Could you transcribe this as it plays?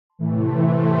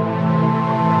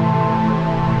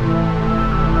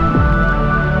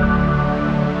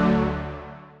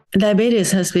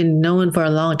Diabetes has been known for a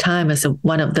long time as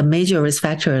one of the major risk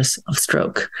factors of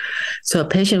stroke. So a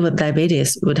patient with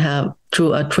diabetes would have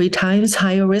 3 times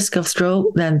higher risk of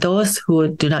stroke than those who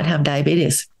do not have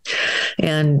diabetes.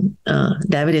 And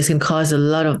diabetes can cause a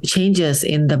lot of changes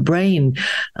in the brain,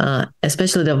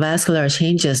 especially the vascular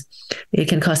changes. It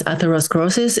can cause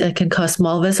atherosclerosis, it can cause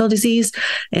small vessel disease,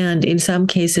 and in some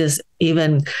cases,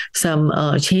 even some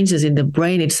changes in the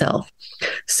brain itself.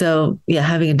 So yeah,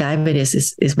 having a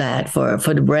diabetes is bad for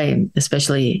the brain,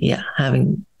 especially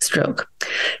having stroke.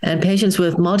 And patients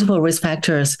with multiple risk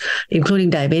factors,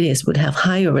 including diabetes, would have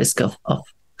higher risk of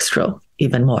stroke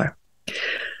even more.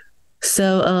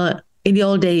 So in the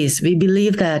old days, we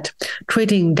believe that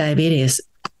treating diabetes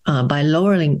by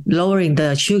lowering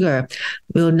the sugar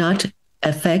will not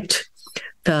affect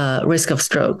the risk of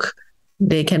stroke.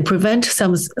 They can prevent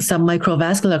some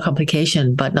microvascular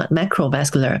complication, but not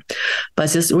macrovascular.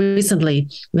 But just recently,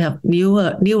 we have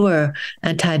newer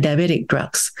antidiabetic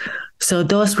drugs. So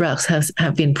those drugs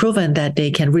have been proven that they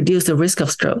can reduce the risk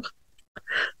of stroke,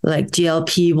 like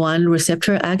GLP-1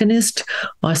 receptor agonist,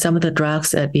 or some of the drugs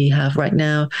that we have right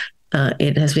now.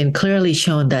 It has been clearly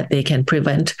shown that they can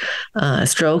prevent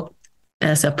stroke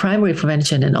as a primary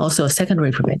prevention and also a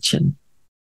secondary prevention.